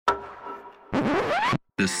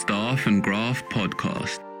The Staff and Graph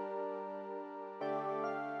Podcast.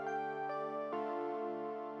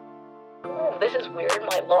 This is weird.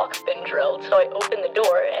 My lock's been drilled, so I open the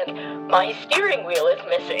door and my steering wheel is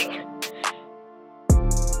missing.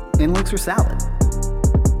 And links are salad.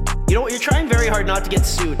 You know what? You're trying very hard not to get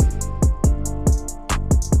sued.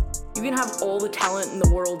 You can have all the talent in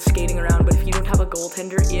the world skating around, but if you don't have a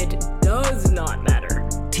goaltender, it does not matter.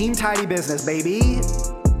 Team tidy business, baby.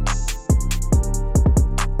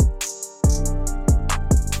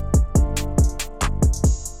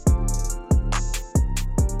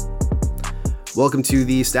 Welcome to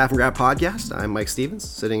the Staff and Graph Podcast. I'm Mike Stevens.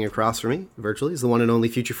 Sitting across from me, virtually, is the one and only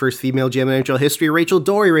future first female GM in NHL history, Rachel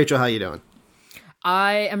Dory. Rachel, how you doing?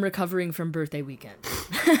 I am recovering from birthday weekend.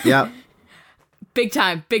 Yeah. Big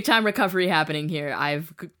time recovery happening here.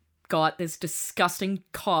 I've got this disgusting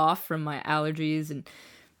cough from my allergies, and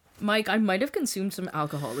Mike, I might have consumed some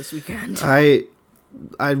alcohol this weekend. I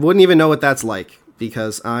wouldn't even know what that's like,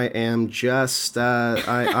 because I am just,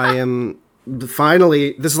 I am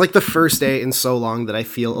finally, this is like the first day in so long that I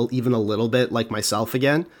feel even a little bit like myself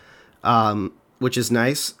again, which is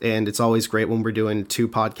nice. And it's always great when we're doing two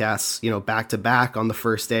podcasts, back to back on the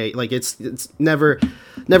first day. Like it's never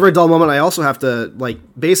a dull moment. I also have to I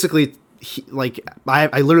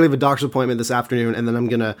literally have a doctor's appointment this afternoon, and then I'm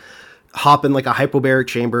going to hop in like a hypobaric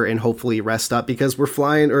chamber and hopefully rest up, because we're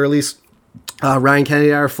flying early. Ryan Kennedy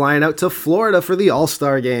and I are flying out to Florida for the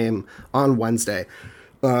All-Star game on Wednesday.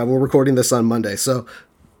 We're recording this on Monday, so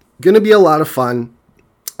going to be a lot of fun.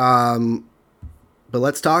 But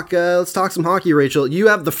let's talk some hockey, Rachel. You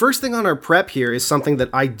have the first thing on our prep here is something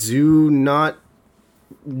that I do not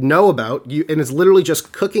know about. And it's literally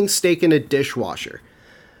just cooking steak in a dishwasher.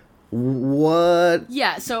 What?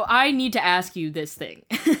 Yeah, so I need to ask you this thing.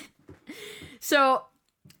 So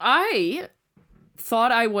I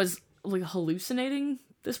thought I was hallucinating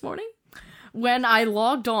this morning when I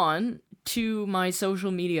logged on to my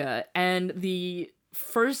social media, and the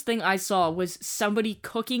first thing I saw was somebody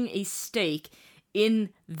cooking a steak in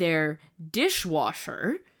their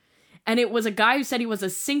dishwasher, and it was a guy who said he was a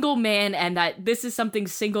single man and that this is something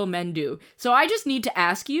single men do. So I just need to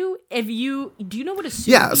ask you, do you know what a sous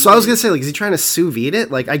vide Yeah, so I was gonna say, is he trying to sous vide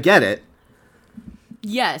it? I get it.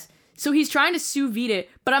 Yes, so he's trying to sous vide it,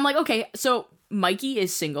 but I'm like, okay, so Mikey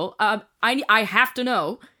is single. I have to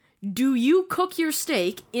know, do you cook your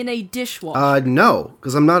steak in a dishwasher? No,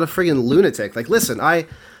 because I'm not a friggin' lunatic. Listen, I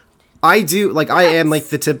do, I am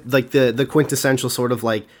the quintessential sort of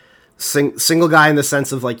single guy, in the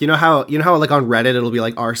sense of you know how on Reddit it'll be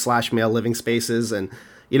r/male living spaces, and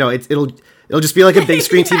it'll just be a big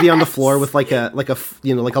screen TV on the floor with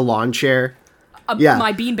a lawn chair.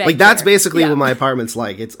 My beanbag. That's basically what my apartment's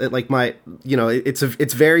like. It's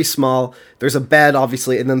it's very small. There's a bed,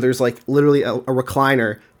 obviously, and then there's literally a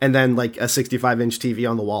recliner, and then a 65-inch TV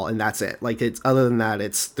on the wall, and that's it. It's other than that,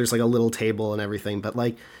 there's a little table and everything. But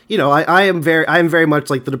I am very much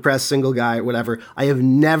the depressed single guy or whatever. I have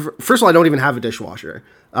never. First of all, I don't even have a dishwasher.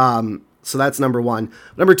 So that's number one.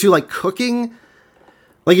 Number two, cooking.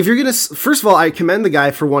 If you're gonna, first of all, I commend the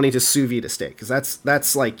guy for wanting to sous vide a steak, because that's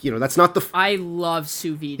that's not the. I love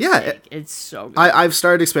sous vide. Yeah, steak. It's so good. I've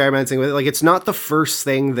started experimenting with it. It's not the first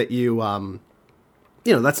thing that you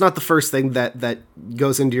that's not the first thing that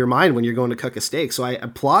goes into your mind when you're going to cook a steak. So I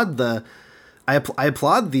applaud the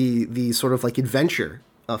sort of adventure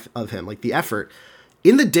of him, the effort.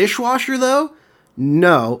 In the dishwasher though,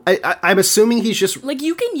 no, I'm assuming he's just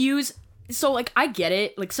you can use. So, I get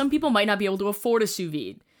it. Some people might not be able to afford a sous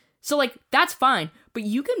vide. So, that's fine. But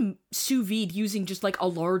you can sous vide using just, a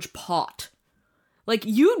large pot.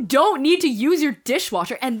 You don't need to use your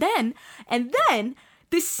dishwasher. And then,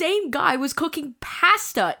 the same guy was cooking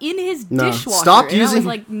pasta in his dishwasher. Stop and using...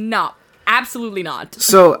 I was no, absolutely not.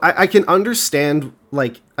 So, I can understand,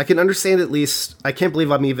 at least... I can't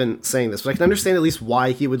believe I'm even saying this, but I can understand at least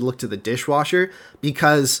why he would look to the dishwasher,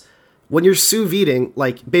 because when you're sous videing,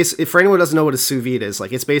 basically, for anyone who doesn't know what a sous vide is,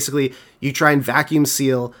 it's basically you try and vacuum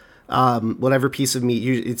seal whatever piece of meat.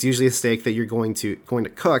 It's usually a steak that you're going to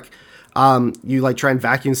cook. You try and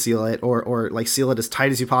vacuum seal it, or seal it as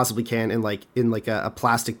tight as you possibly can in a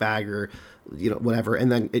plastic bag, or whatever,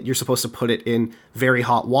 and then you're supposed to put it in very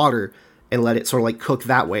hot water and let it sort of cook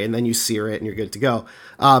that way, and then you sear it and you're good to go.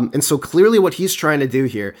 And so clearly what he's trying to do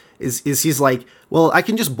here is he's well, I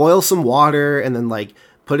can just boil some water and then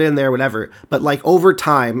put it in there, whatever. But over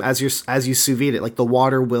time, as you sous vide it, the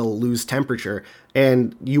water will lose temperature,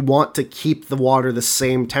 and you want to keep the water the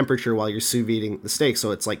same temperature while you're sous videing the steak,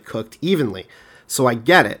 so it's cooked evenly. So I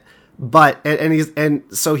get it. But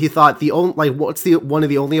so he thought what's one of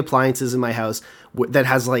the only appliances in my house that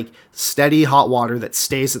has like steady hot water that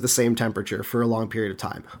stays at the same temperature for a long period of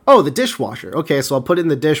time. Oh, the dishwasher. Okay, so I'll put it in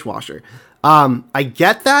the dishwasher. I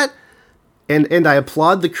get that, and I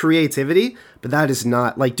applaud the creativity, but that is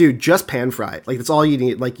not like, dude, just pan fry it. Like that's all you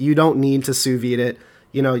need. Like you don't need to sous vide it.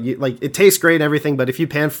 You know, like it tastes great and everything, but if you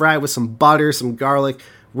pan fry it with some butter, some garlic,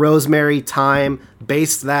 rosemary, thyme,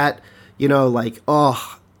 baste that, you know, like,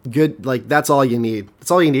 oh, good. Like that's all you need.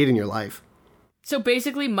 That's all you need in your life. So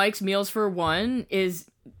basically, Mike's Meals for One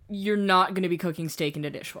is you're not going to be cooking steak in a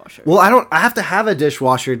dishwasher. Well, I have to have a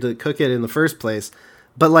dishwasher to cook it in the first place.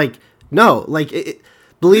 But like, no, like,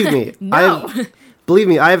 believe me, No. Believe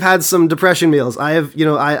me, I've had some depression meals. I have, you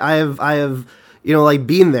know, I have, you know, like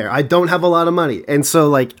been there. I don't have a lot of money. And so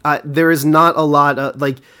like, there is not a lot of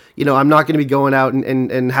like, you know, I'm not going to be going out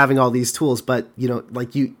and having all these tools, but you know,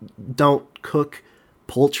 like you don't cook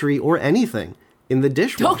poultry or anything in the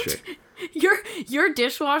dishwasher. Your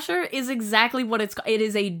dishwasher is exactly what it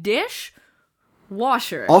is, a dish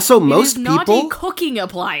washer. Also, it most is not people a cooking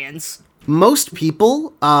appliance. Most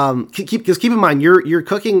people, keep in mind, you're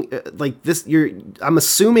cooking like this. I'm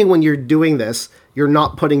assuming when you're doing this, you're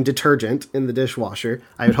not putting detergent in the dishwasher.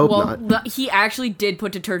 I would hope not. He actually did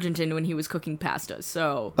put detergent in when he was cooking pasta.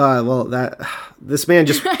 So, this man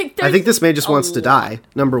just, I think this man just wants to die.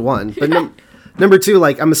 Number one, but number two,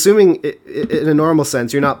 like I'm assuming in a normal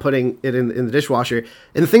sense, you're not putting it in the dishwasher.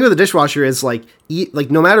 And the thing with the dishwasher is like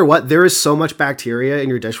no matter what, there is so much bacteria in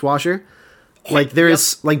your dishwasher. Like there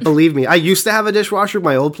is, like, believe me, I used to have a dishwasher at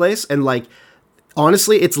my old place, and like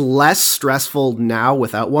honestly, it's less stressful now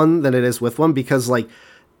without one than it is with one, because like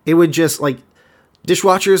it would just like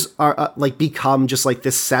dishwashers are like become just like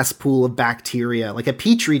this cesspool of bacteria, like a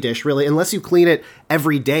petri dish, really, unless you clean it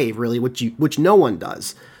every day, really, which no one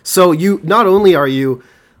does. So you not only are you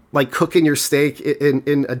like cooking your steak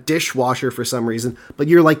in a dishwasher for some reason, but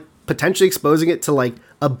you're like potentially exposing it to like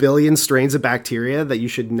a billion strains of bacteria that you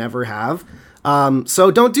should never have.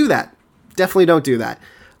 So don't do that. Definitely don't do that.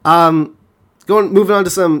 Moving on to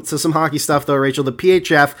some hockey stuff though, Rachel. The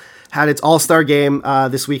PHF had its All-Star game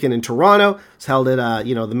this weekend in Toronto. It's held at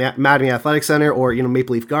the Mattamy Athletic Center, or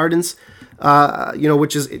Maple Leaf Gardens.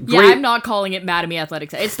 Which is great. Yeah, I'm not calling it Mattamy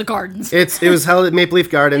Athletic Center. It's the Gardens. It was held at Maple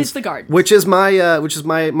Leaf Gardens. It's the Gardens, which is my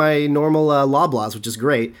normal Loblaws, which is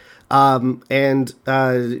great.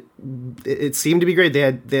 It seemed to be great. They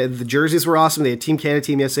had the jerseys were awesome. They had Team Canada,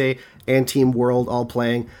 Team USA, and Team World all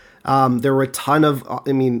playing. There were a ton of,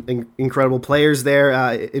 incredible players there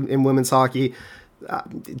in women's hockey.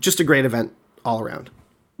 Just a great event all around.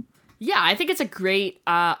 Yeah, I think it's a great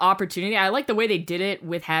opportunity. I like the way they did it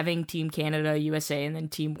with having Team Canada, USA, and then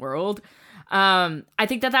Team World. I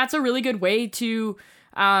think that's a really good way to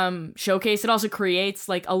showcase. It also creates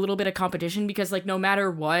like a little bit of competition, because like no matter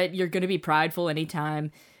what, you're going to be prideful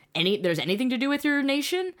anytime there's anything to do with your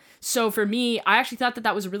nation. So for me, I actually thought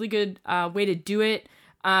that was a really good way to do it.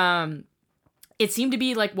 It seemed to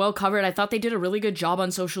be like well covered. I thought they did a really good job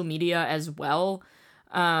on social media as well,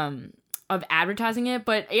 of advertising it.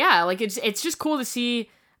 But yeah, like it's just cool to see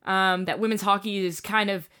that women's hockey is kind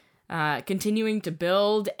of continuing to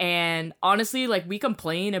build. And honestly, like we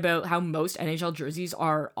complain about how most NHL jerseys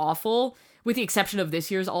are awful, with the exception of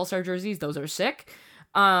this year's All-Star jerseys. Those are sick.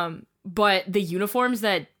 But the uniforms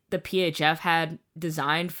that the PHF had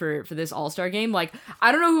designed for this All-Star game, like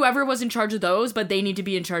I don't know whoever was in charge of those, but they need to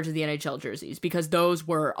be in charge of the NHL jerseys, because those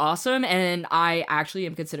were awesome, and I actually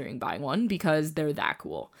am considering buying one because they're that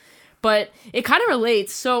cool. But it kind of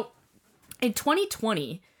relates. So in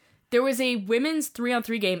 2020, there was a women's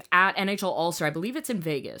 3-on-3 game at NHL All-Star. I believe it's in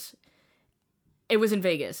Vegas. It was in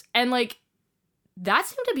Vegas. And like that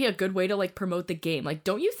seemed to be a good way to like promote the game. Like,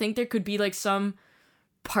 don't you think there could be like some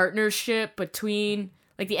partnership between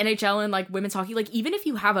like the NHL and like women's hockey? Like even if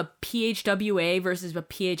you have a PHWA versus a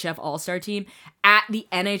PHF All-Star team at the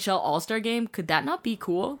NHL All-Star game, could that not be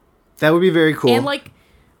cool? That would be very cool. And like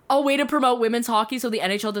a way to promote women's hockey so the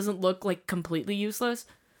NHL doesn't look like completely useless.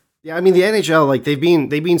 Yeah, I mean the NHL, like they've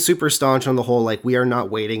been super staunch on the whole like we are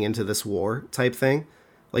not wading into this war type thing.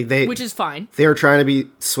 Like which is fine. They are trying to be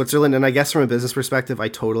Switzerland, and I guess from a business perspective, I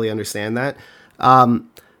totally understand that.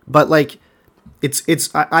 But like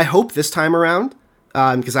I hope this time around,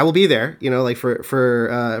 because I will be there, like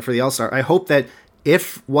for the All-Star. I hope that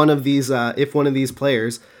if one of these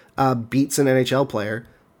players beats an NHL player,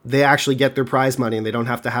 they actually get their prize money, and they don't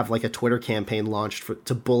have to have like a Twitter campaign launched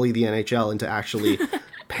to bully the NHL into actually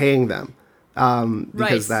paying them.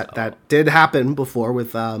 Because that did happen before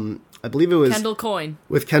with I believe it was Kendall Coyne.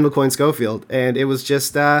 With Kendall Coyne Schofield, and it was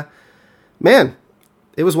just man,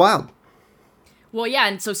 it was wild. Well, yeah,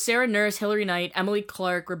 and so Sarah Nurse, Hillary Knight, Emily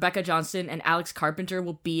Clark, Rebecca Johnston, and Alex Carpenter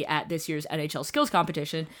will be at this year's NHL skills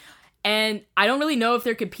competition. And I don't really know if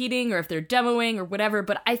they're competing or if they're demoing or whatever,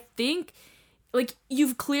 but I think, like,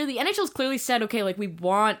 NHL's clearly said, okay, like, we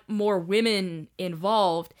want more women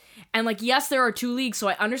involved. And, like, yes, there are 2 leagues, so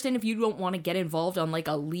I understand if you don't want to get involved on, like,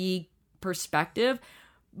 a league perspective,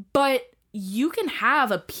 but you can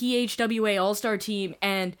have a PHWA All-Star team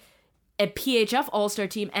and a PHF All-Star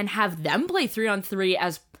team and have them play 3-on-3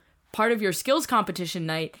 as part of your skills competition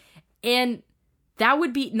night. And that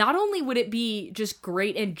would be, not only would it be just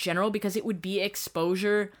great in general because it would be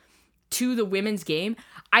exposure to the women's game,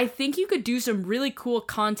 I think you could do some really cool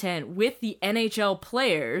content with the NHL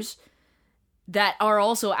players that are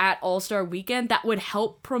also at All-Star Weekend that would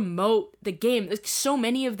help promote the game. Like, so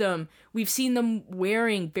many of them, we've seen them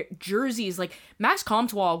wearing jerseys. Like, Max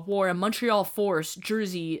Comtois wore a Montreal Force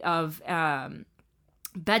jersey of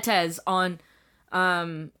Betez on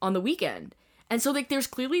the weekend. And so, like, there's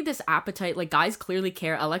clearly this appetite. Like, guys clearly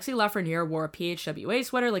care. Alexis Lafreniere wore a PHWA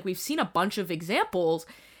sweater. Like, we've seen a bunch of examples.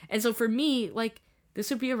 And so for me, like, this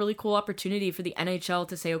would be a really cool opportunity for the NHL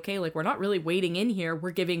to say, okay, like, we're not really waiting in here.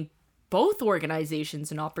 We're giving both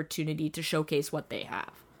organizations an opportunity to showcase what they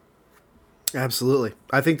have. Absolutely.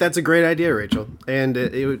 I think that's a great idea, Rachel. And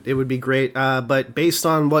it would be great. But based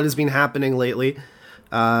on what has been happening lately,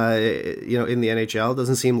 in the NHL,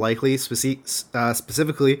 doesn't seem likely.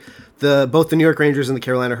 Specifically, both the New York Rangers and the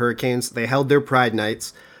Carolina Hurricanes, they held their Pride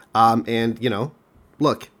nights.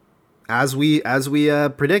 Look, as we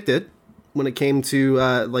predicted, when it came to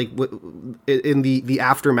in the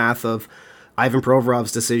aftermath of Ivan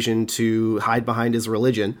Provorov's decision to hide behind his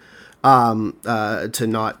religion, to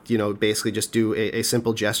not, basically just do a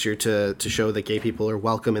simple gesture to show that gay people are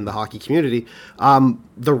welcome in the hockey community.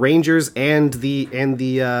 The Rangers and the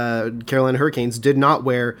Carolina Hurricanes did not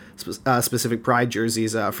wear specific Pride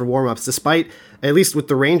jerseys for warm-ups, despite, at least with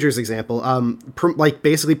the Rangers example,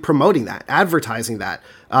 basically promoting that, advertising that.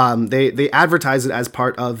 They advertise it as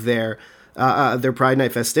part of their Pride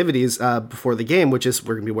Night festivities before the game, which is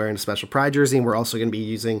we're going to be wearing a special Pride jersey, and we're also going to be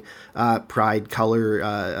using Pride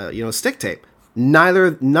color, stick tape. None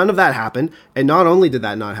of that happened, and not only did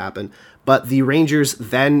that not happen, but the Rangers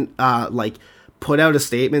then put out a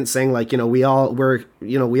statement saying we all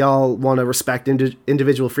want to respect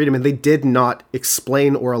individual freedom, and they did not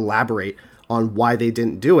explain or elaborate on why they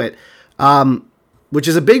didn't do it. Which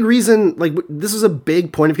is a big reason, this is a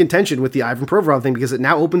big point of contention with the Ivan Provorov thing, because it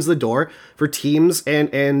now opens the door for teams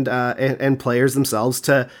and players themselves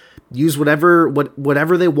to use whatever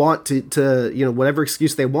they want to whatever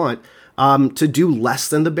excuse they want to do less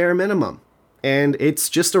than the bare minimum. And it's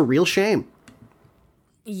just a real shame.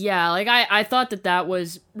 Yeah, I thought that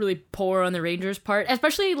was really poor on the Rangers' part,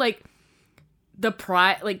 especially the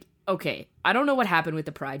Pride. Okay, I don't know what happened with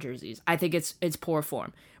the Pride jerseys. I think it's poor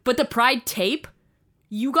form, but the Pride tape.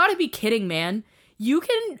 You gotta be kidding, man.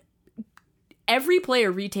 Every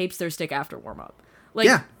player retapes their stick after warm-up.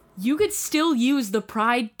 You could still use the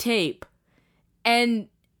Pride tape. And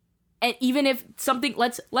even if something,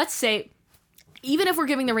 let's say, even if we're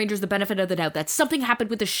giving the Rangers the benefit of the doubt that something happened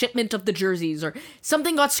with the shipment of the jerseys or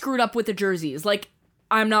something got screwed up with the jerseys,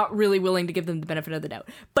 I'm not really willing to give them the benefit of the doubt.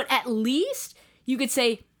 But at least you could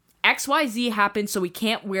say XYZ happened, so we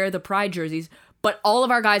can't wear the Pride jerseys, but all of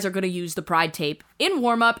our guys are going to use the Pride tape in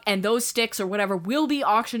warm-up, and those sticks or whatever will be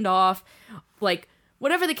auctioned off,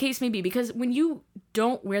 whatever the case may be. Because when you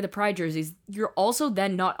don't wear the Pride jerseys, you're also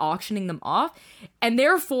then not auctioning them off, and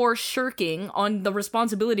therefore shirking on the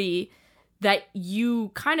responsibility that you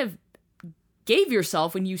kind of gave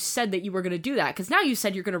yourself when you said that you were going to do that. Because now you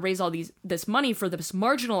said you're going to raise all this money for this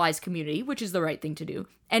marginalized community, which is the right thing to do,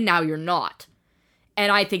 and now you're not.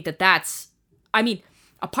 And I think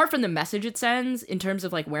apart from the message it sends in terms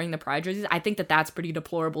of wearing the Pride jerseys, I think that's pretty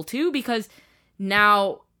deplorable too, because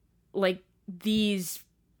now these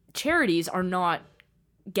charities are not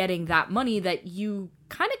getting that money that you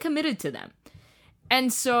kind of committed to them.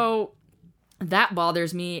 And so that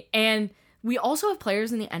bothers me. And we also have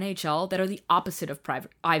players in the NHL that are the opposite of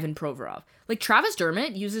Ivan Provorov. Travis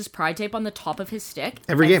Dermott uses Pride tape on the top of his stick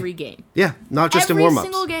every game. Yeah, not just in warm-ups.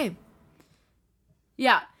 Every single game.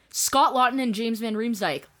 Yeah. Scott Laughton and James Van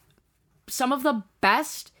Riemsdyk, some of the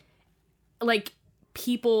best,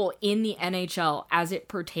 people in the NHL as it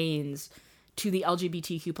pertains to the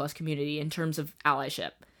LGBTQ plus community in terms of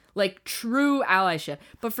allyship. True allyship.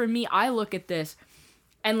 But for me, I look at this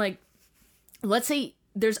and, let's say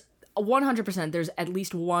there's 100%, there's at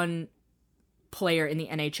least one player in the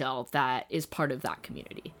NHL that is part of that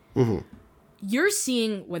community. Mm-hmm. You're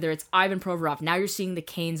seeing, whether it's Ivan Provorov, now you're seeing the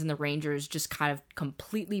Canes and the Rangers just kind of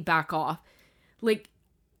completely back off. Like,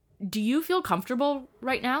 do you feel comfortable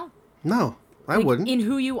right now? No, I Like, wouldn't. in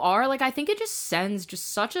who you are? Like, I think it just sends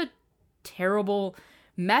just such a terrible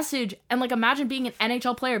message. And, like, imagine being an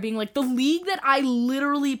NHL player, being like, the league that I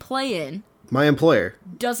literally play in My employer.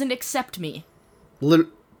 doesn't accept me.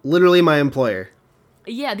 Literally my employer.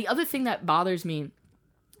 Yeah, the other thing that bothers me,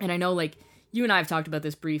 and I know, like, you and I have talked about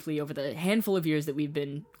this briefly over the handful of years that we've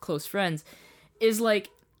been close friends, is, like,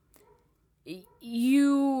 the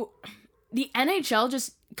NHL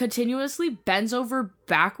just continuously bends over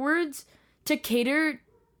backwards to cater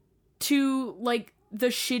to, like, the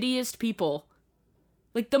shittiest people.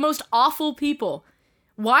 Like, the most awful people.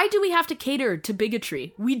 Why do we have to cater to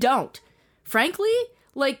bigotry? We don't. Frankly,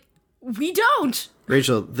 like, we don't.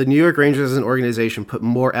 Rachel, the New York Rangers as an organization put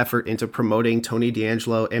more effort into promoting Tony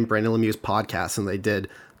D'Angelo and Brandon Lemieux's podcast than they did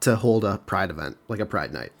to hold a Pride event, like a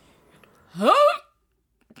Pride night.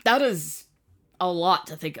 That is a lot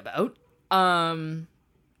to think about.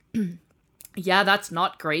 Yeah, that's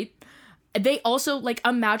not great. They also, like,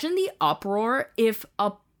 imagine the uproar if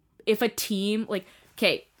a team, like,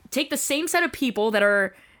 okay, take the same set of people that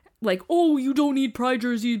are like, oh, you don't need Pride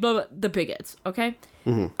jerseys, blah, blah, the bigots, okay?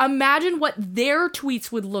 Mm-hmm. Imagine what their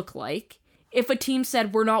tweets would look like if a team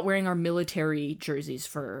said, we're not wearing our military jerseys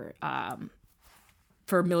for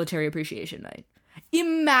Military Appreciation Night.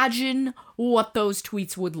 Imagine what those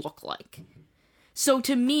tweets would look like. So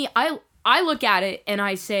to me, I look at it and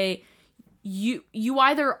I say, you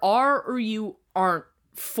either are or you aren't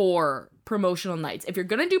for promotional nights. If you're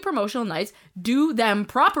gonna do promotional nights, do them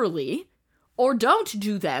properly, or don't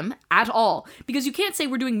do them at all. Because you can't say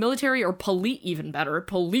we're doing military or even better,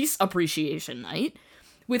 police appreciation night,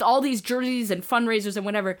 with all these jerseys and fundraisers and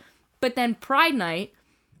whatever, but then Pride Night,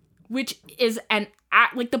 which is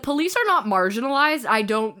like, the police are not marginalized. I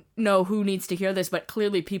don't know who needs to hear this, but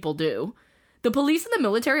clearly people do. The police and the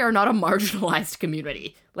military are not a marginalized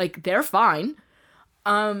community. Like, they're fine.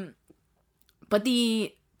 But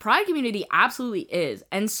the Pride community absolutely is.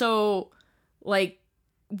 And so, like,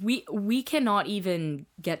 we cannot even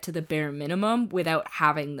get to the bare minimum without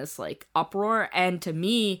having this, like, uproar. And to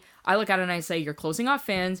me, I look at it and I say, you're closing off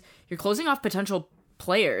fans, you're closing off potential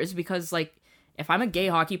players, because, like, if I'm a gay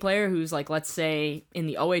hockey player who's, like, let's say in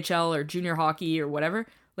the OHL or junior hockey or whatever,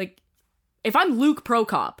 like, if I'm Luke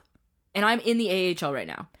Prokop and I'm in the AHL right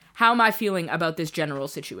now, how am I feeling about this general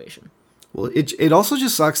situation? Well, it also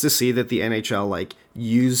just sucks to see that the NHL, like,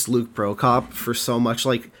 used Luke Prokop for so much,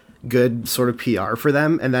 like, good sort of PR for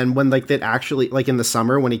them, and then when, like, that actually, like, in the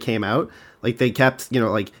summer when he came out, like, they kept, you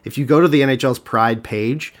know, like, if you go to the NHL's Pride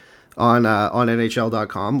page on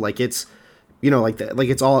NHL.com, like, it's, you know, like,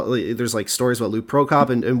 it's all, there's, like, stories about Luke Prokop,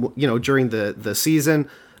 and you know, during the season,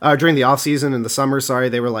 during the off season in the summer,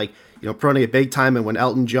 they were, like, you know, promoting it big time. And when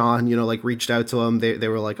Elton John, you know, like, reached out to him, they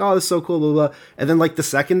were like, oh, this is so cool, blah, blah. And then, like, the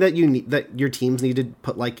second that that your teams need to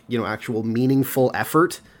put, like, you know, actual meaningful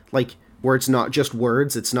effort, like, where it's not just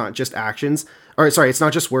words, it's not just actions, or sorry, it's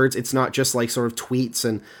not just words, it's not just, like, sort of tweets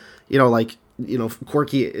and, you know, like, you know,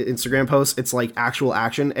 quirky Instagram posts, it's, like, actual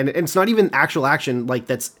action. And it's not even actual action, like,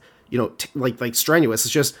 that's, you know, like strenuous.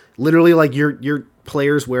 It's just literally, like, your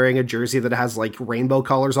players wearing a jersey that has, like, rainbow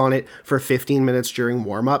colors on it for 15 minutes during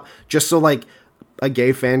warm up, just so, like, a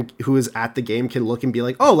gay fan who is at the game can look and be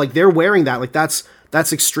like, oh, like, they're wearing that, like, that's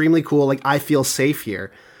extremely cool, like, I feel safe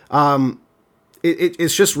here.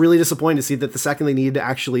 It's just really disappointing to see that the second they needed to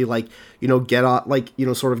actually, like, you know, get up, like, you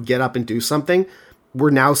know, sort of get up and do something, we're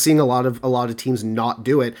now seeing a lot of teams not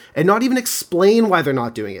do it and not even explain why they're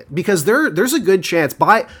not doing it, because there's a good chance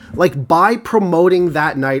by promoting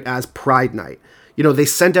that night as Pride Night, you know, they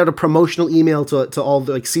sent out a promotional email to all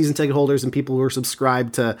the, like, season ticket holders and people who are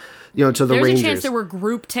subscribed to, you know, to the Rangers. There's a chance there were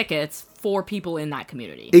group tickets for people in that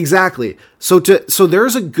community. Exactly. So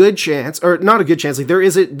there's a good chance, or not a good chance, like, there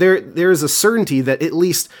is a certainty that at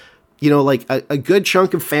least, you know, like, a good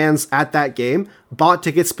chunk of fans at that game bought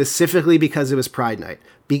tickets specifically because it was Pride Night,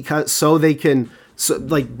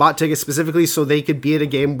 bought tickets specifically so they could be at a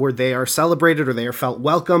game where they are celebrated or they are felt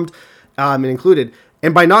welcomed and included.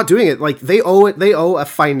 And by not doing it, like, they owe a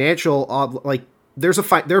financial, like, there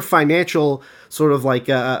are financial sort of,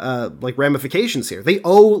 like ramifications here. They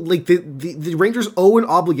owe, like, the Rangers owe an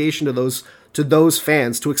obligation to those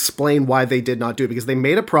fans to explain why they did not do it, because they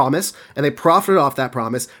made a promise and they profited off that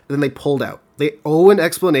promise and then they pulled out. They owe an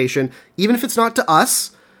explanation, even if it's not to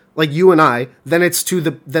us, like you and I, then it's to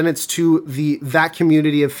that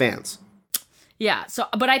community of fans. Yeah, so,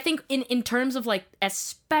 but I think in terms of, like,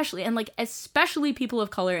 especially people of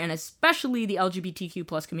color and especially the LGBTQ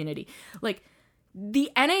plus community, like,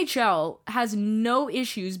 the NHL has no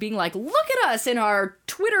issues being like, look at us in our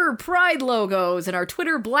Twitter Pride logos and our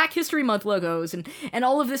Twitter Black History Month logos and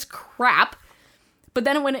all of this crap. But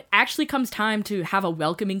then when it actually comes time to have a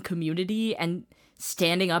welcoming community and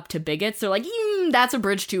standing up to bigots, they're like, that's a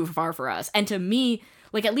bridge too far for us. And to me,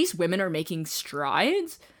 like, at least women are making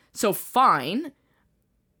strides, so fine.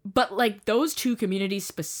 But, like, those two communities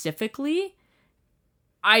specifically,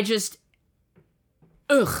 I just,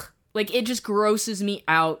 like, it just grosses me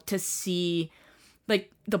out to see,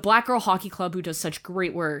 like, the Black Girl Hockey Club, who does such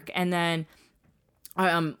great work, and then,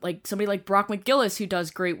 like, somebody like Brock McGillis, who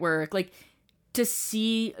does great work, like, to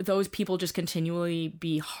see those people just continually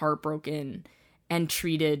be heartbroken and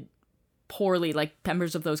treated poorly, like,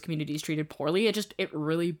 members of those communities treated poorly, it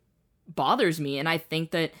really bothers me, and I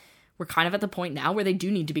think that we're kind of at the point now where they do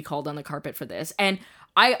need to be called on the carpet for this, and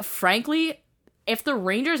I, frankly, if the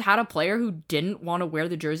Rangers had a player who didn't want to wear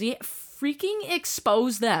the jersey, freaking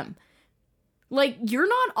expose them. Like, you're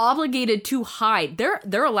not obligated to hide.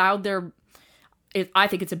 They're allowed their... I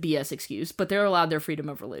think it's a BS excuse, but they're allowed their freedom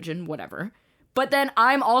of religion, whatever. But then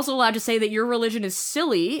I'm also allowed to say that your religion is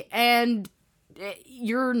silly and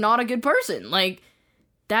you're not a good person. Like,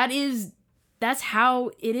 that's how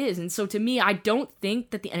it is. And so to me, I don't think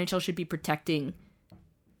that the NHL should be protecting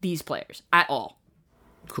these players at all.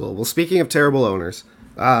 Cool. Well, speaking of terrible owners,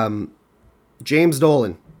 James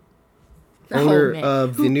Dolan, owner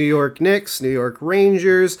of the New York Knicks, New York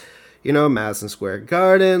Rangers, Madison Square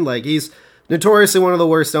Garden. Like, he's notoriously one of the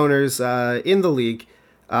worst owners in the league.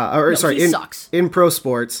 He sucks. In pro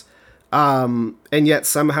sports. And yet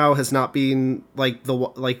somehow has not been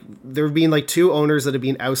there have been like two owners that have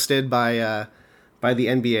been ousted by the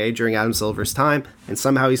NBA during Adam Silver's time, and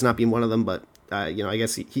somehow he's not been one of them. But I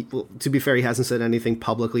guess he to be fair, he hasn't said anything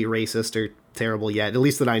publicly racist or terrible yet, at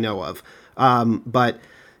least that I know of. But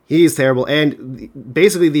he's terrible, and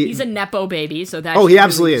basically he's a nepo baby. So that he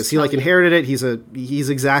absolutely is. He inherited it. He's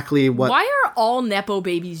exactly what. Why are all nepo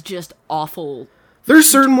babies just awful? There's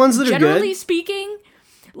certain ones that are good. Generally speaking,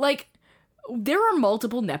 like, there are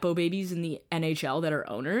multiple nepo babies in the NHL that are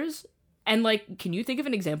owners, and, like, can you think of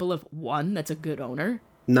an example of one that's a good owner?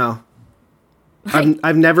 No.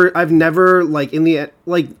 I've never like in the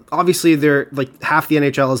like obviously they're like half the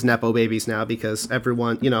NHL is nepo babies now because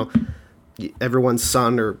everyone everyone's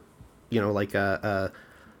son or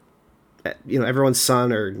everyone's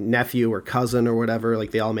son or nephew or cousin or whatever, like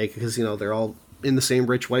they all make it because they're all in the same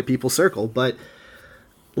rich white people circle. But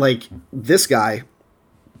like this guy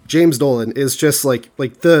James Dolan is just like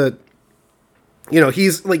the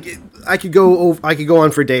he's like I could go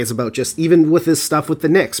on for days about just even with his stuff with the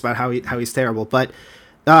Knicks about how he's terrible. But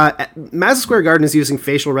Madison Square Garden is using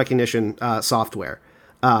facial recognition software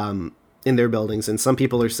in their buildings, and some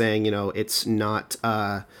people are saying it's not.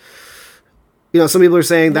 Some people are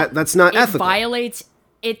saying that that's not ethical. It violates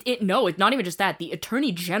it. No, it's not even just that. The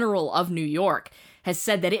Attorney General of New York has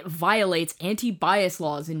said that it violates anti-bias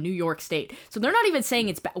laws in New York State. So they're not even saying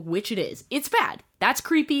it's bad, which it is. It's bad. That's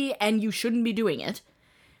creepy, and you shouldn't be doing it.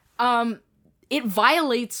 It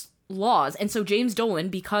violates laws, and so James Dolan,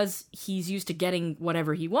 because he's used to getting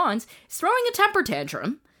whatever he wants, is throwing a temper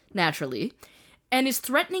tantrum, naturally, and is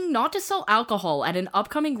threatening not to sell alcohol at an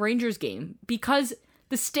upcoming Rangers game because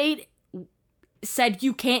the state said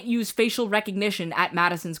you can't use facial recognition at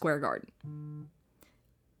Madison Square Garden.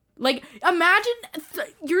 Like, imagine,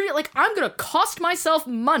 you're like, I'm gonna cost myself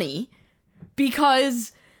money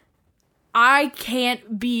because I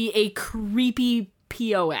can't be a creepy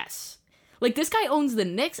POS. Like, this guy owns the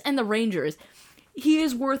Knicks and the Rangers. He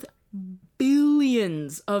is worth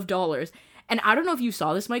billions of dollars. And I don't know if you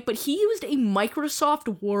saw this, Mike, but he used a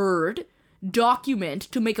Microsoft Word document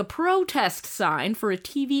to make a protest sign for a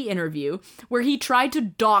TV interview where he tried to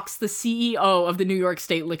dox the CEO of the New York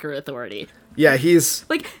State Liquor Authority. Yeah, he's...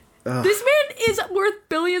 Like... This man is worth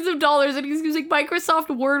billions of dollars and he's using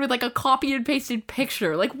Microsoft Word with like a copy and pasted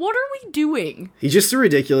picture. Like, what are we doing? He's just a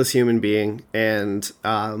ridiculous human being, and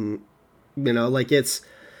like it's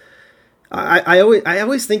I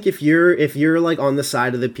always think if you're like on the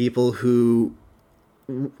side of the people who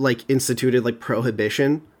like instituted like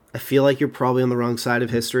prohibition, I feel like you're probably on the wrong side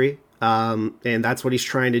of history. And that's what he's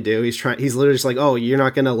trying to do. He's literally just like, oh, you're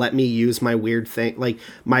not gonna let me use my weird thing, like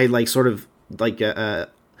my like sort of like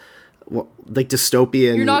like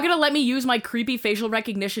dystopian. You're not gonna let me use my creepy facial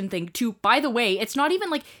recognition thing too. By the way, it's not even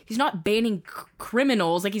like he's not banning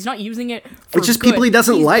criminals. Like, he's not using it for it's just good. People he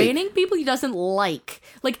doesn't he's like. Banning people he doesn't like.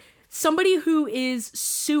 Like, somebody who is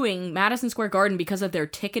suing Madison Square Garden because of their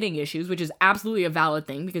ticketing issues, which is absolutely a valid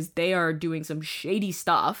thing because they are doing some shady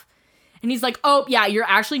stuff. And he's like, oh yeah, you're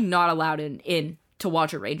actually not allowed in to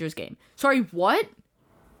watch a Rangers game. Sorry, what?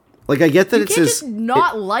 Like, I get that You it's can't his... just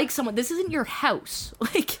not like someone. This isn't your house.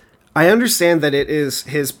 Like, I understand that it is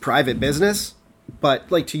his private business, but,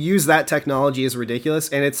 like, to use that technology is ridiculous.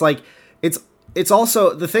 And it's, like, it's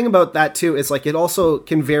also... The thing about that, too, is, like, it also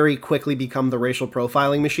can very quickly become the racial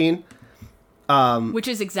profiling machine. which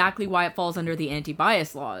is exactly why it falls under the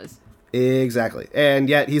anti-bias laws. Exactly. And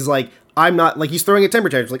yet he's like, I'm not... Like, he's throwing a temper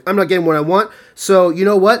tantrum. Like, I'm not getting what I want, so you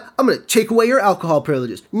know what? I'm going to take away your alcohol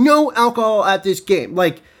privileges. No alcohol at this game.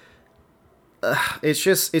 Like... it's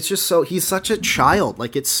just so, he's such a child.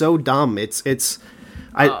 Like, it's so dumb.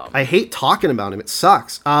 I hate talking about him. It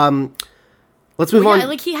sucks. Let's move on. Yeah,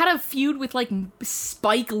 like, he had a feud with, like,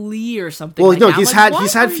 Spike Lee or something. Well, like no, that. he's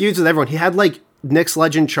Like, had feuds with everyone. He had, like, Knicks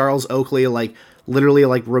legend Charles Oakley, like, literally,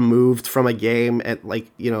 like, removed from a game at,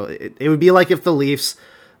 like, you know, it would be like if the Leafs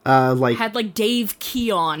had, like, Dave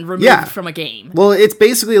Keon removed from a game. Well, it's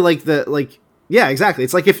basically like yeah, exactly.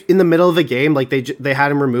 It's like if in the middle of a game, like they had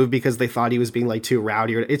him removed because they thought he was being like too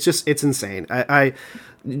rowdy. It's insane.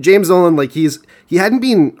 James Dolan, like, he hadn't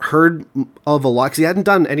been heard of a lot because he hadn't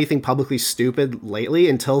done anything publicly stupid lately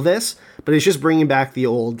until this, but it's just bringing back the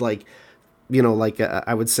old, like, you know, like,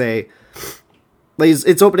 I would say, like,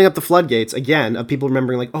 it's opening up the floodgates again of people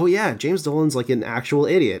remembering, like, oh yeah, James Dolan's like an actual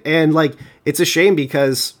idiot. And, like, it's a shame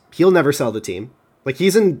because he'll never sell the team. Like,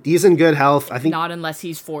 he's in good health. I think Not unless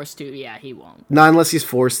he's forced to. Yeah, he won't. not unless he's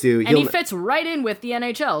forced to. And he fits right in with the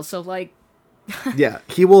NHL, so, like... Yeah,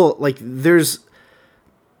 he will, like, there's...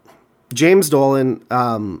 James Dolan,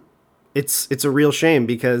 it's a real shame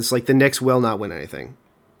because, like, the Knicks will not win anything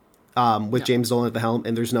with James Dolan at the helm,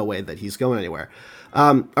 and there's no way that he's going anywhere.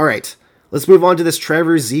 All right, let's move on to this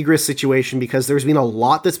Trevor Zegras situation because there's been a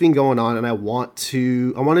lot that's been going on, and I want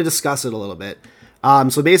to discuss it a little bit.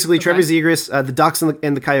 So basically, okay. Trevor Zegras, the Ducks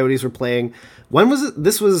and the Coyotes were playing. When was it?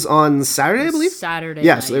 This was on Saturday, I believe. Saturday.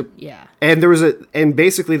 Yes. Night. Yeah. And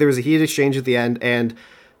basically there was a heated exchange at the end, and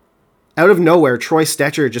out of nowhere, Troy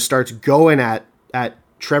Stetcher just starts going at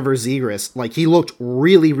Trevor Zegras. Like, he looked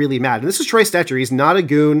really, really mad. And this is Troy Stetcher. He's not a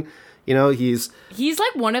goon. You know, he's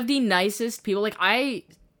like one of the nicest people. Like, I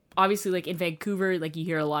obviously, like, in Vancouver, like, you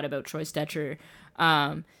hear a lot about Troy Stetcher.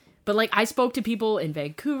 But, like, I spoke to people in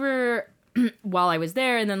Vancouver while I was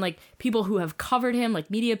there, and then, like, people who have covered him,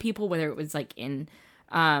 like media people, whether it was, like, in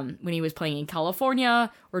when he was playing in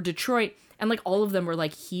California or Detroit, and, like, all of them were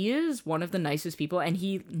like, he is one of the nicest people, and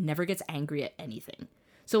he never gets angry at anything.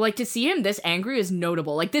 So, like, to see him this angry is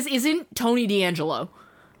notable. Like, this isn't Tony D'Angelo.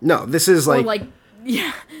 No, this is, like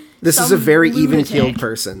yeah, this is a very even-keeled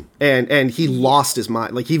person, and he lost his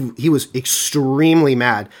mind. Like, he was extremely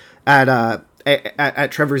mad at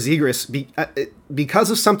Trevor Zegras because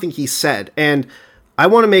of something he said. And I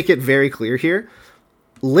want to make it very clear here.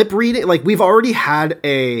 Lip reading, like, we've already had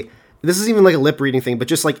this isn't even like a lip reading thing, but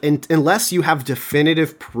just like, unless you have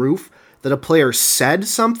definitive proof that a player said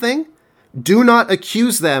something, do not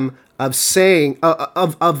accuse them of saying,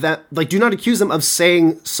 of that, like, do not accuse them of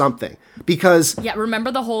saying something. Because... Yeah,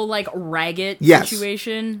 remember the whole, like, Raggett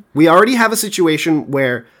situation? We already have a situation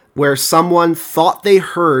where someone thought they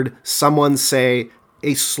heard someone say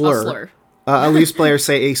a slur. A Leafs player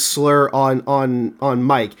say a slur on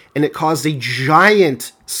mic, and it caused a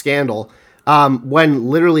giant scandal when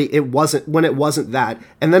literally it wasn't that.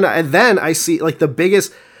 And then I see, like, the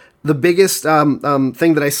biggest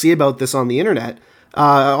thing that I see about this on the internet,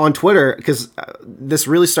 on Twitter, because this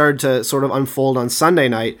really started to sort of unfold on Sunday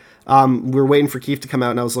night. We were waiting for Keith to come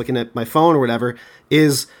out, and I was looking at my phone or whatever,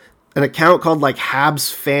 is an account called, like,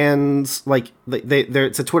 Habs fans, like,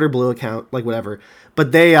 it's a Twitter Blue account, like, whatever,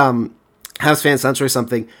 but they Habs fan censor or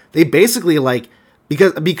something. They basically, like,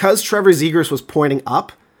 because Trevor Zegras was pointing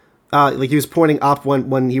up, like, he was pointing up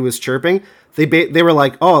when he was chirping, they were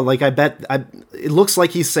like, oh, like, it looks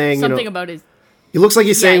like he's saying something, you know, about his. It looks like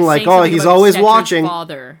he's saying, like, oh, he's always watching.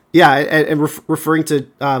 Father. Yeah, and referring to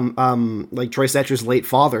like, Troy Stetcher's late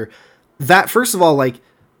father. That, first of all, like,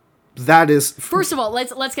 that is. First of all,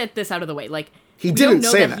 let's get this out of the way. Like, he didn't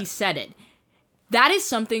say that. He said it. That is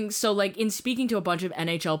something. So, like, in speaking to a bunch of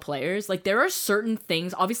NHL players, like, there are certain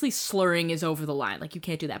things. Obviously, slurring is over the line. Like, you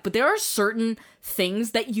can't do that. But there are certain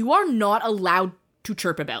things that you are not allowed to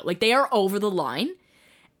chirp about. Like, they are over the line,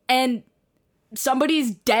 and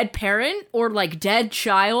somebody's dead parent or, like, dead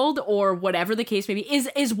child or whatever the case may be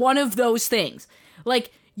is one of those things.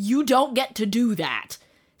 Like, you don't get to do that.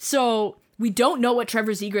 So we don't know what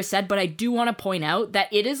Trevor Zegras said, but I do want to point out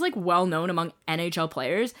that it is, like, well known among NHL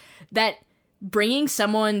players that bringing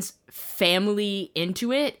someone's family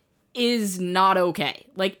into it is not okay.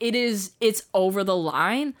 Like, it's over the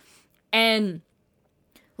line. And,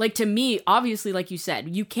 Like, to me, obviously, like you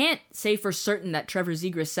said, you can't say for certain that Trevor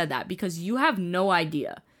Zegras said that because you have no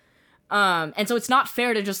idea. And so it's not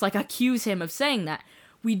fair to just, like, accuse him of saying that.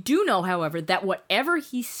 We do know, however, that whatever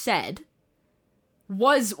he said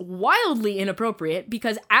was wildly inappropriate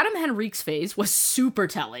because Adam Henrique's face was super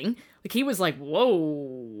telling. Like, he was like, whoa,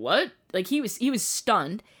 what? Like, he was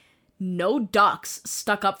stunned. No Ducks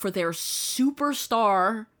stuck up for their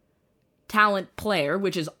superstar talent player,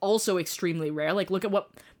 which is also extremely rare. Like, look at what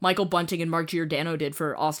Michael Bunting and Mark Giordano did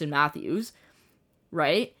for Austin Matthews,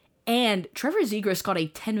 right? And Trevor Zegras got a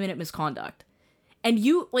 10-minute misconduct. And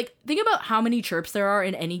you, like, think about how many chirps there are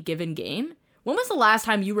in any given game. When was the last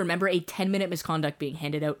time you remember a 10-minute misconduct being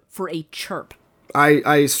handed out for a chirp?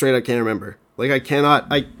 I straight up can't remember. Like, I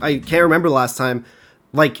can't remember the last time.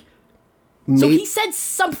 Like, so he said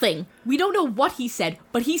something. We don't know what he said,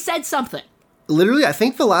 but he said something. Literally, I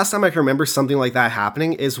think the last time I can remember something like that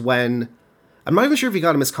happening is when, I'm not even sure if he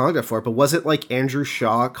got a misconduct for it, but was it like Andrew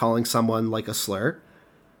Shaw calling someone like a slur?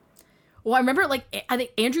 Well, I remember, like, I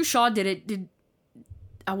think Andrew Shaw did it.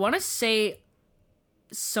 I want to say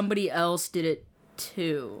somebody else did it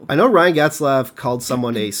too. I know Ryan Getzlav called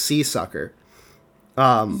someone a sea sucker.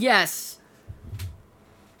 Yes.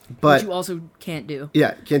 But which you also can't do.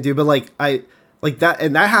 Yeah, can't do. But like that,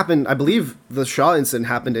 and that happened. I believe the Shaw incident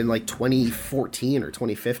happened in like 2014 or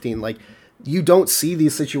 2015. Like, you don't see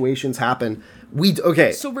these situations happen.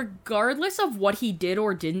 Okay. So regardless of what he did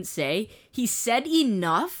or didn't say, he said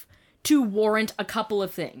enough to warrant a couple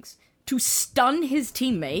of things. To stun his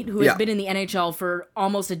teammate, who has been in the NHL for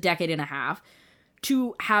almost a decade and a half,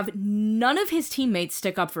 to have none of his teammates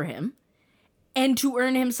stick up for him, and to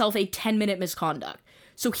earn himself a 10-minute misconduct.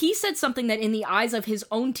 So he said something that in the eyes of his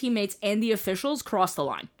own teammates and the officials crossed the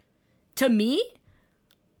line. To me,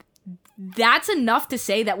 that's enough to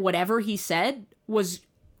say that whatever he said was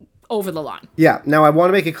over the line. Yeah. Now, I want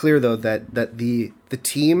to make it clear, though, that the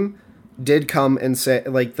team did come and say,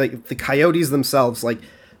 like, the Coyotes themselves, like,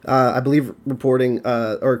 I believe reporting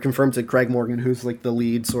or confirmed to Craig Morgan, who's like the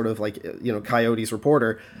lead sort of like, Coyotes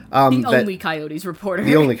reporter. The only Coyotes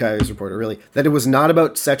reporter, really, that it was not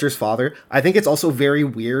about Setcher's father. I think it's also very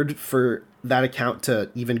weird for that account to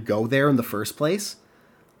even go there in the first place.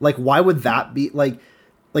 Like, why would that be like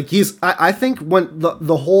I think when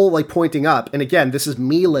the whole like pointing up, and again, this is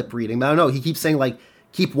me lip reading, but I don't know, he keeps saying like,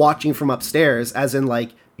 keep watching from upstairs, as in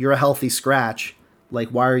like, you're a healthy scratch. Like,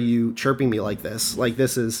 why are you chirping me like this? Like,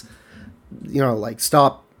 this is, like,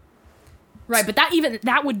 stop. Right, but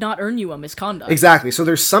that would not earn you a misconduct. Exactly. So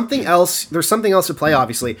there's something else. There's something else at play.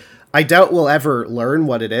 Obviously, I doubt we'll ever learn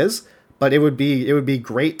what it is, but it would be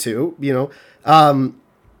great to, And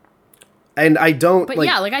I don't. But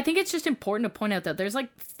yeah, like, I think it's just important to point out that there's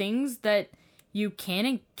like things that you can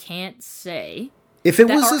and can't say. If it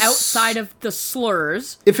was outside of the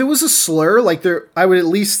slurs. If it was a slur, like I would at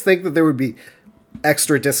least think that there would be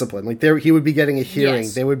extra discipline. Like, he would be getting a hearing.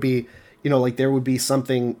 Yes. There would be, like, there would be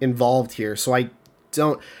something involved here. So I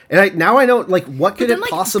don't, and I know, like, what could it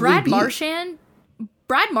possibly be?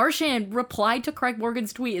 Brad Marchand replied to Craig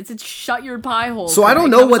Morgan's tweet. It said, "Shut your pie hole." So I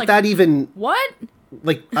don't know what that even. What?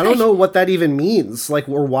 Like, I don't know what that even means. Like,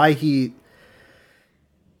 or why he.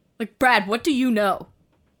 Like, Brad, what do you know?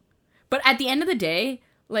 But at the end of the day,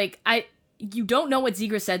 like, you don't know what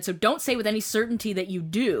Zegras said, so don't say with any certainty that you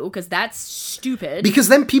do, because that's stupid. Because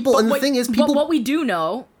then people, and the thing is, people... But what we do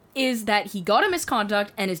know is that he got a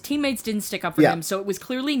misconduct, and his teammates didn't stick up for him, so it was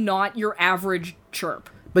clearly not your average chirp.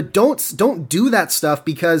 But don't do that stuff,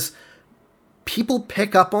 because people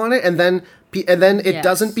pick up on it, and then it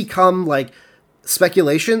doesn't become, like,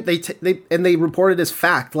 speculation. They report it as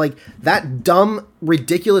fact. Like, that dumb,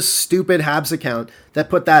 ridiculous, stupid Habs account that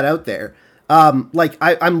put that out there. Like,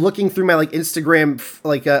 I'm looking through my, like, Instagram,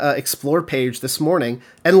 like, explore page this morning,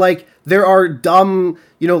 and, like, there are dumb,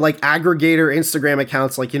 like, aggregator Instagram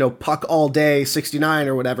accounts, like, Puck All Day 69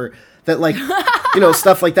 or whatever, that, like,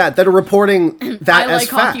 stuff like that are reporting that as fact. I like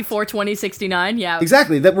Hockey for 2069, yeah.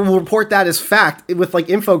 Exactly, that will report that as fact with, like,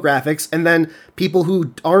 infographics, and then people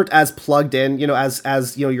who aren't as plugged in,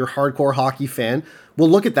 as your hardcore hockey fan will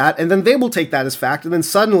look at that, and then they will take that as fact, and then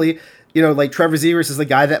suddenly... like, Trevor Zegras is the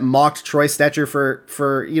guy that mocked Troy Stecher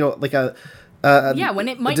for like a when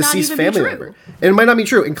it might not even be true. Member. And it might not be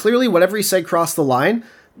true. And clearly, whatever he said crossed the line.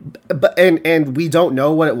 But and we don't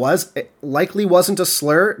know what it was. It likely wasn't a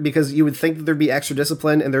slur, because you would think that there'd be extra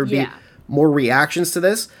discipline and there would be more reactions to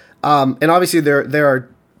this. And obviously, there are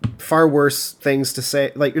far worse things to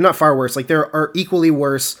say. Like, not far worse. Like, there are equally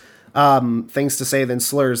worse things to say than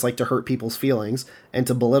slurs, like to hurt people's feelings and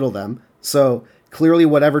to belittle them. So. Clearly,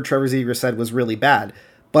 whatever Trevor Zegras said was really bad.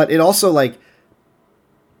 But it also, like,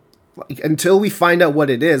 like, until we find out what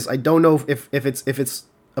it is, I don't know if it's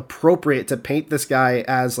appropriate to paint this guy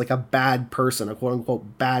as like a bad person, a quote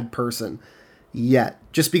unquote bad person yet,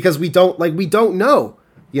 just because we don't know,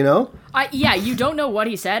 you know? Yeah, you don't know what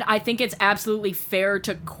he said. I think it's absolutely fair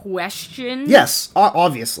to question. Yes,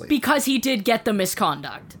 obviously. Because he did get the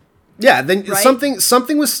misconduct. Yeah, then right?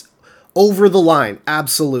 something was over the line,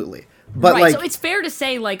 absolutely. But right, like, so it's fair to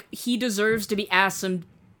say like he deserves to be asked some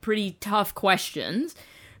pretty tough questions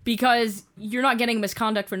because you're not getting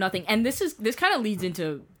misconduct for nothing. And this kind of leads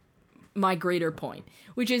into my greater point,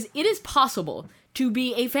 which is it is possible to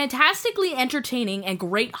be a fantastically entertaining and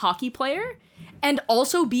great hockey player and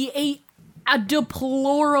also be a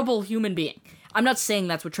deplorable human being. I'm not saying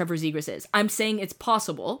that's what Trevor Zegras is. I'm saying it's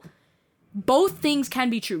possible. Both things can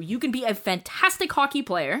be true. You can be a fantastic hockey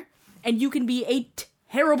player and you can be a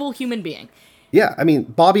terrible human being. Yeah, I mean,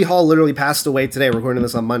 Bobby Hall literally passed away today. We're recording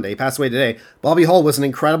this on Monday. He passed away today. Bobby Hall was an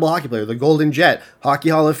incredible hockey player, the Golden Jet, Hockey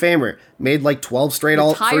Hall of Famer, made like 12 straight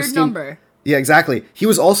all first team. Number. Yeah, exactly. He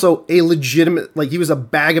was also a legitimate, like, he was a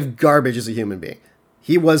bag of garbage as a human being.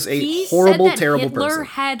 He was a horrible, terrible person. Hitler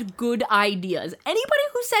had good ideas. Anybody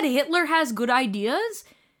who said Hitler has good ideas,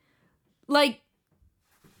 like,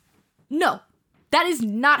 no, that is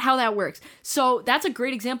not how that works. So that's a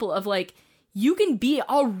great example of like, you can be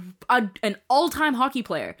an all-time hockey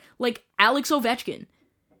player, like Alex Ovechkin.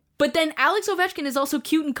 But then Alex Ovechkin is also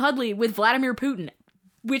cute and cuddly with Vladimir Putin,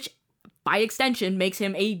 which, by extension, makes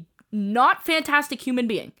him a not fantastic human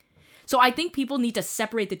being. So I think people need to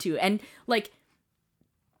separate the two. And, like,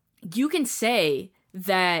 you can say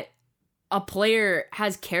that a player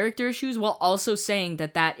has character issues while also saying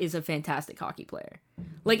that that is a fantastic hockey player.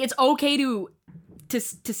 Like, it's okay to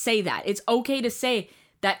say that. It's okay to say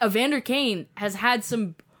that Evander Kane has had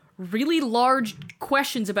some really large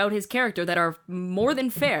questions about his character that are more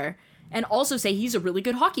than fair, and also say he's a really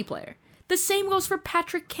good hockey player. The same goes for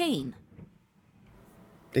Patrick Kane.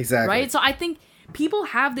 Exactly. Right? So I think people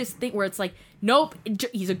have this thing where it's like, nope,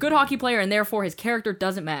 he's a good hockey player and therefore his character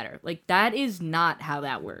doesn't matter. Like, that is not how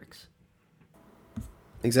that works.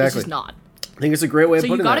 Exactly. It's just not. I think it's a great way of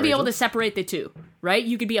putting it. So you got to be able to separate the two, right?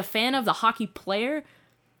 You could be a fan of the hockey player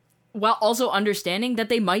while also understanding that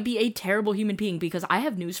they might be a terrible human being, because I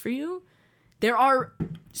have news for you. There are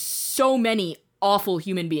so many awful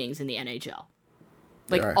human beings in the NHL.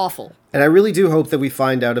 Like, awful. And I really do hope that we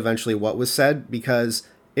find out eventually what was said, because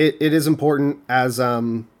it is important as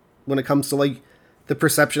when it comes to like the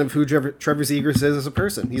perception of who Trevor Zegras is as a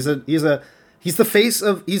person. He's the face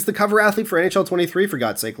of, he's the cover athlete for NHL 23, for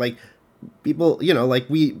God's sake. Like, people, you know, like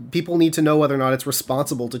people need to know whether or not it's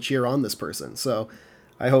responsible to cheer on this person. So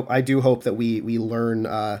I do hope that we learn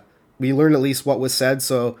at least what was said,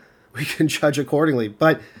 so we can judge accordingly.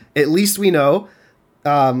 But at least we know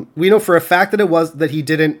for a fact that he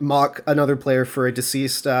didn't mock another player for a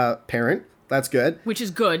deceased parent. That's good. Which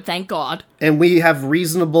is good, thank God. And we have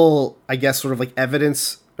reasonable, I guess, sort of like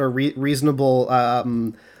evidence or reasonable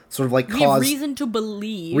sort of like cause. We have reason to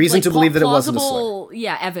believe. That it wasn't a slur.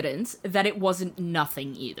 Yeah, evidence that it wasn't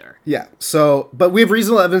nothing either. Yeah. So, but we have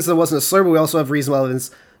reasonable evidence that it wasn't a slur, but we also have reasonable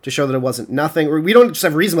evidence to show that it wasn't nothing. Or we don't just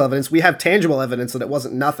have reasonable evidence; we have tangible evidence that it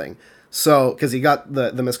wasn't nothing. So, because he got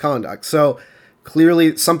the misconduct. So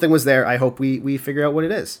clearly something was there. I hope we figure out what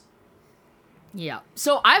it is. Yeah.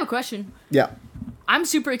 So I have a question. Yeah. I'm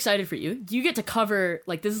super excited for you. You get to cover,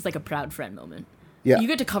 like, this is like a proud friend moment. Yeah. You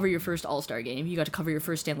get to cover your first All-Star game. You got to cover your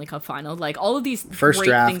first Stanley Cup final. Like, all of these first great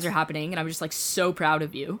draft. things are happening, and I'm just, like, so proud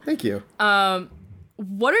of you. Thank you.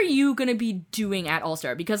 What are you going to be doing at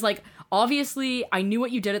All-Star? Because, like, obviously, I knew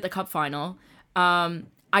what you did at the Cup final.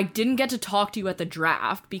 I didn't get to talk to you at the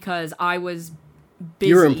draft because I was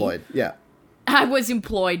busy. You were employed, yeah. I was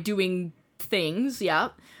employed doing things, yeah.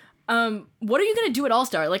 What are you gonna do at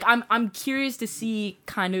All-Star? Like, I'm curious to see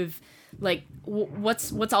kind of like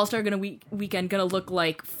what's All-Star weekend gonna look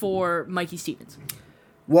like for Mikey Stevens.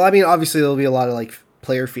 Well, I mean, obviously there'll be a lot of like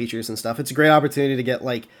player features and stuff. It's a great opportunity to get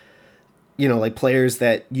like, you know, like players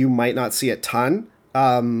that you might not see a ton,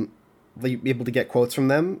 like be able to get quotes from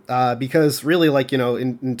them. Because really, like, you know,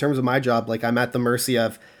 in terms of my job, like I'm at the mercy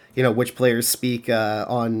of, you know, which players speak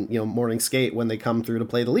on, you know, morning skate when they come through to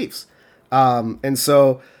play the Leafs. And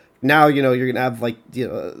so now, you know, you're going to have like, you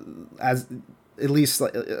know, as at least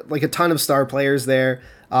like a ton of star players there.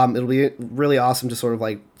 It'll be really awesome to sort of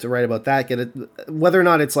like to write about that, get it, whether or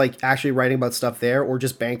not it's like actually writing about stuff there or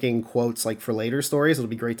just banking quotes like for later stories. It'll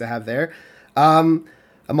be great to have there. I'm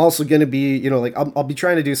also going to be, you know, like I'll be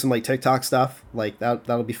trying to do some like TikTok stuff like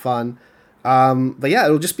that'll be fun. But yeah,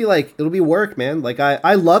 it'll just be like, it'll be work, man. Like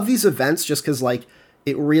I love these events just cause like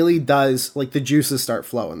it really does, like the juices start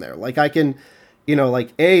flowing there. Like I can, you know,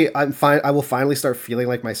 like I'm fine. I will finally start feeling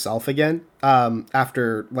like myself again.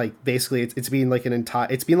 After like basically it's been like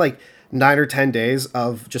it's been like 9 or 10 days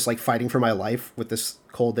of just like fighting for my life with this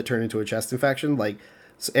cold that turned into a chest infection. Like,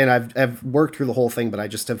 and I've worked through the whole thing, but I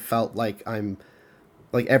just have felt like I'm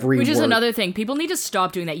like which is another thing. People need to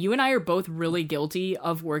stop doing that. You and I are both really guilty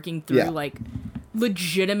of working through like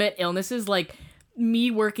legitimate illnesses. Like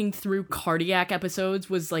me working through cardiac episodes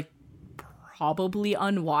was like probably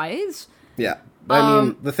unwise. Yeah. I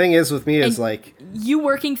mean, the thing is with me is like you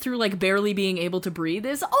working through like barely being able to breathe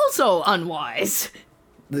is also unwise.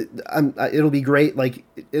 It'll be great. Like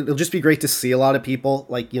it'll just be great to see a lot of people,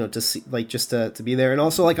 like, you know, to see, like, just to be there. And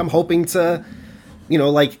also like, I'm hoping to, you know,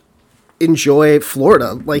 like enjoy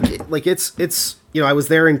Florida. Like it's, you know, I was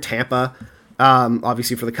there in Tampa,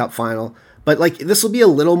 obviously for the Cup final, but like, this will be a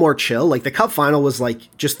little more chill. Like the Cup final was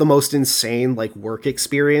like just the most insane, like work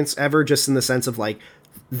experience ever, just in the sense of like,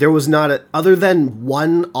 there was not other than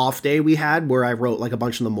one off day we had where I wrote like a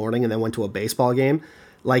bunch in the morning and then went to a baseball game,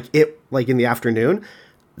 like in the afternoon.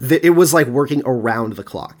 It was like working around the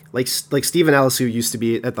clock. Like Stephen Ellis, who used to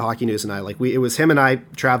be at the Hockey News, and I, like it was him and I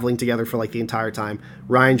traveling together for like the entire time.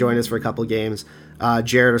 Ryan joined us for a couple of games.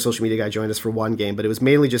 Jared, our social media guy, joined us for one game, but it was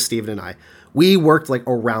mainly just Stephen and I. We worked like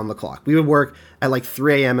around the clock. We would work at like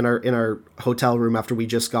 3 a.m. in our hotel room after we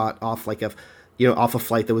just got off like off a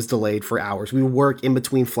flight that was delayed for hours. We would work in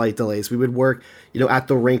between flight delays. We would work, you know, at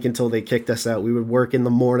the rink until they kicked us out. We would work in the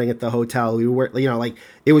morning at the hotel. We would work, you know, like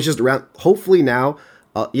it was just around. Hopefully now,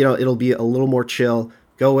 you know, it'll be a little more chill.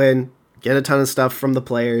 Go in, get a ton of stuff from the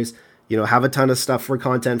players, you know, have a ton of stuff for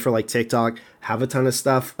content for like TikTok, have a ton of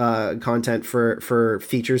stuff, content for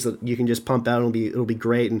features that you can just pump out. It'll be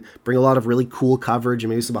great, and bring a lot of really cool coverage and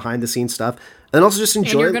maybe some behind the scenes stuff. And also just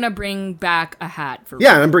enjoy. And you're gonna bring back a hat for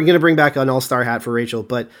Rachel. I'm gonna bring back an all-star hat for Rachel.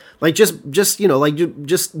 But like just you know, like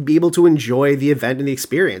just be able to enjoy the event and the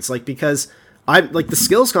experience. Like, because I like the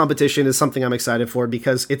skills competition is something I'm excited for,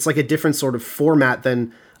 because it's like a different sort of format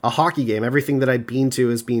than a hockey game. Everything that I've been to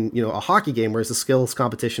has been, you know, a hockey game, whereas the skills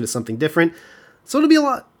competition is something different. So it'll be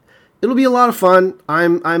a lot of fun.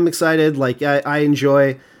 I'm excited. Like I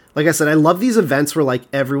enjoy, like I said, I love these events where like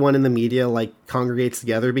everyone in the media like congregates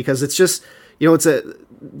together, because it's just, you know,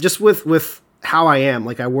 just with how I am.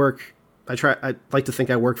 Like I like to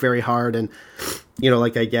think I work very hard, and, you know,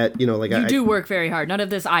 like I get, you know, like you do work very hard. None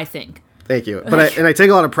of this, I think. Thank you. But I take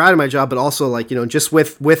a lot of pride in my job, but also like, you know, just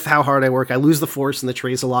with how hard I work, I lose the force and the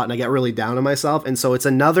trace a lot, and I get really down on myself. And so it's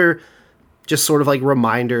another just sort of like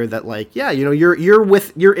reminder that like, yeah, you know,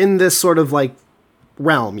 you're in this sort of like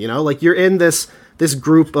realm, you know, like you're in this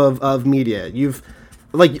group of media. You've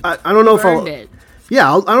like, I don't know if I'll, I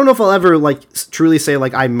don't know if I'll ever like truly say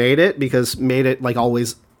like I made it, because made it like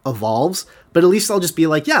always evolves, but at least I'll just be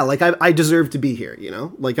like, yeah, like I deserve to be here, you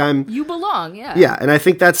know, like you belong. Yeah. And I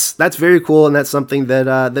think that's very cool. And that's something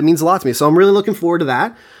that means a lot to me. So I'm really looking forward to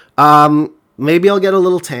that. Maybe I'll get a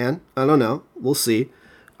little tan. I don't know. We'll see.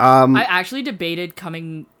 I actually debated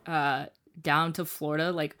coming down to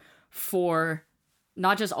Florida, like for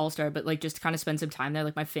not just All-Star, but like just to kind of spend some time there.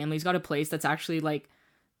 Like my family's got a place that's actually like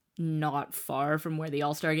not far from where the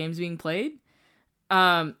All-Star game's being played.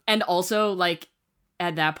 And also like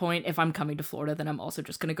at that point, if I'm coming to Florida, then I'm also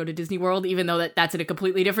just going to go to Disney World, even though that's in a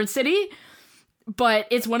completely different city. But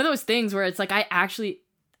it's one of those things where it's like, I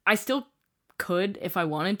still could if I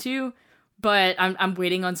wanted to, but I'm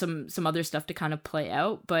waiting on some other stuff to kind of play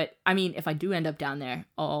out. But I mean, if I do end up down there,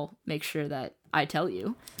 I'll make sure that I tell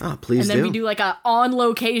you. Oh, please do. And then we do like a on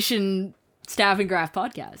location Staff and Graph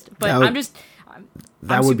podcast. But I'm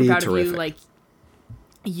super proud of you. Like,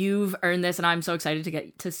 you've earned this, and I'm so excited to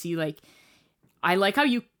get to see, like, I like how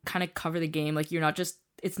you kind of cover the game. Like, you're not just,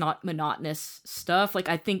 it's not monotonous stuff. Like,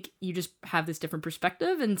 I think you just have this different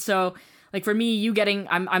perspective. And so, like, for me,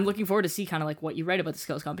 I'm looking forward to see kind of like what you write about the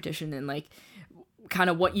skills competition, and like kind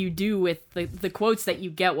of what you do with the quotes that you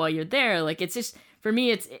get while you're there. Like, it's just, for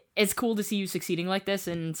me, it's cool to see you succeeding like this.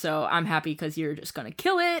 And so I'm happy because you're just going to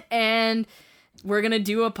kill it. And we're going to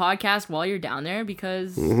do a podcast while you're down there,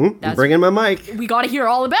 because I'm bringing my mic. We got to hear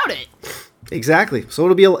all about it. Exactly. So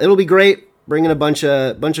it'll be great. Bringing a bunch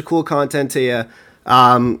of cool content to you.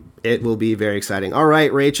 It will be very exciting. All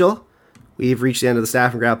right, Rachel, we've reached the end of the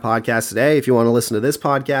Staff and Graph podcast today. If you want to listen to this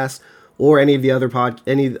podcast or any of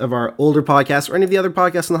our older podcasts, or any of the other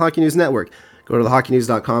podcasts on the Hockey News Network, go to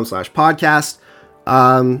thehockeynews.com/podcast.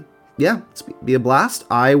 It's be a blast.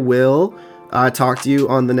 I will talk to you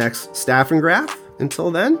on the next Staff and Graph.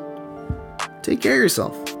 Until then, take care of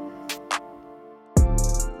yourself.